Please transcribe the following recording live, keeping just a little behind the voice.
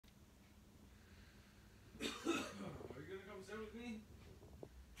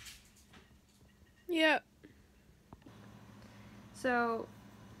Yep. So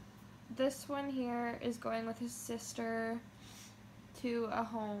this one here is going with his sister to a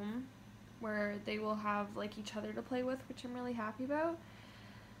home where they will have like each other to play with, which I'm really happy about.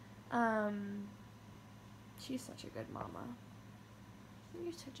 She's such a good mama.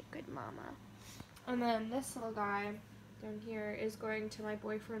 You're such a good mama. And then this little guy down here is going to my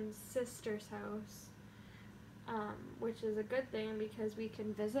boyfriend's sister's house, which is a good thing because we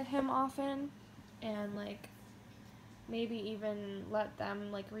can visit him often and like maybe even let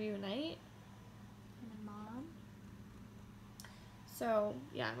them like reunite. My mom. So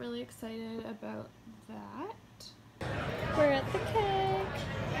yeah, I'm really excited about that. We're at the cake.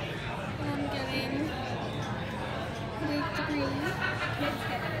 I'm getting baked green.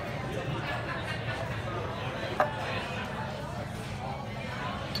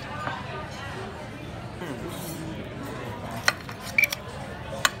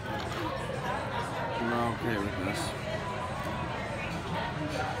 I'm okay with this.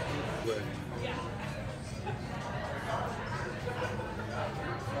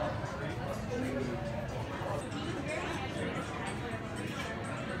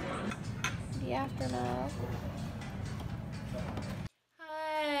 The aftermath.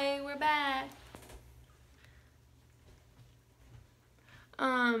 Hi, we're back.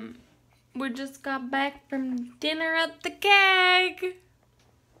 We just got back from dinner at the keg.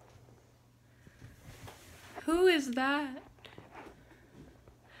 Who is that?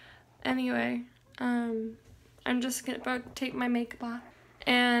 Anyway, I'm just about to take my makeup off.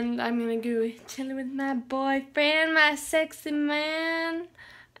 And I'm gonna go chilling with my boyfriend, my sexy man.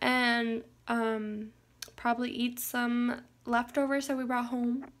 And probably eat some leftovers that we brought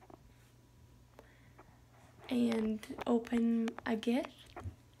home. And open a gift.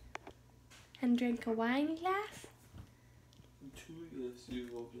 And drink a wine glass. 2 gifts you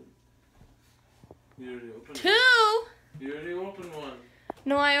opened. You already opened 2? one. You already opened one.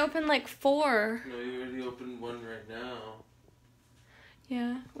 No, I opened like 4. No, you already opened one right now.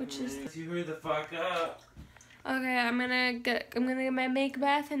 Yeah, which is... You hurry the fuck up. Okay, I'm gonna get my makeup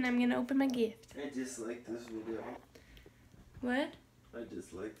bath and I'm gonna open my gift. I dislike this video. What? I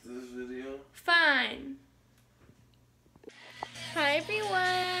dislike this video. Fine. Hi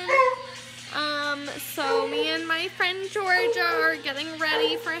everyone. So me and my friend Georgia are getting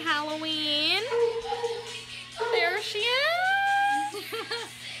ready for Halloween. There she is.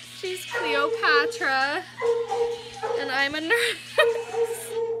 She's Cleopatra. And I'm a nurse.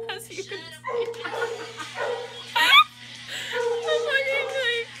 As you can see. I'm looking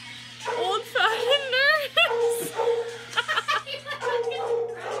like old-fashioned nurse.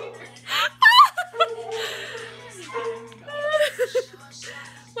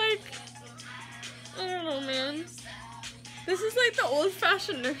 Like, I don't know, man. This is like the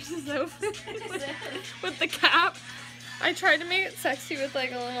old-fashioned nurse's outfit with the cap. I tried to make it sexy with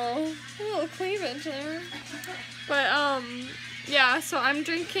like a little cleavage there. But yeah, so I'm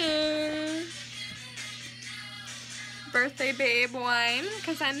drinking birthday babe wine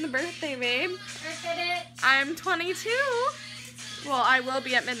because I'm the birthday babe. I'm 22. Well, I will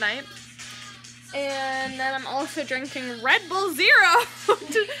be at midnight. And then I'm also drinking Red Bull Zero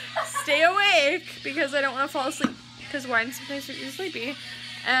to stay awake because I don't want to fall asleep because wine sometimes makes you sleepy.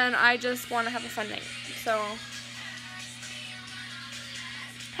 And I just want to have a fun night. So,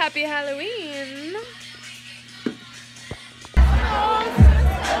 happy Halloween.